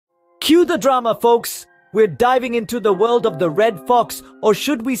Cue the drama, folks! We're diving into the world of the red fox, or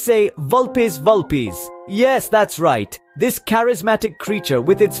should we say Vulpes Vulpes. Yes, that's right. This charismatic creature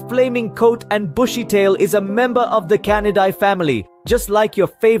with its flaming coat and bushy tail is a member of the Canidae family, just like your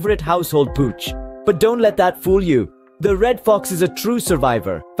favorite household pooch. But don't let that fool you. The red fox is a true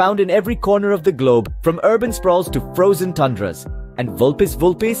survivor, found in every corner of the globe, from urban sprawls to frozen tundras. And Vulpes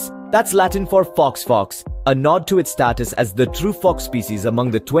Vulpes? That's Latin for fox, a nod to its status as the true fox species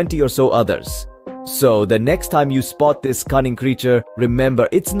among the 20 or so others. So, the next time you spot this cunning creature, remember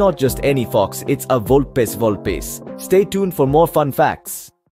it's not just any fox, it's a Vulpes Vulpes. Stay tuned for more fun facts.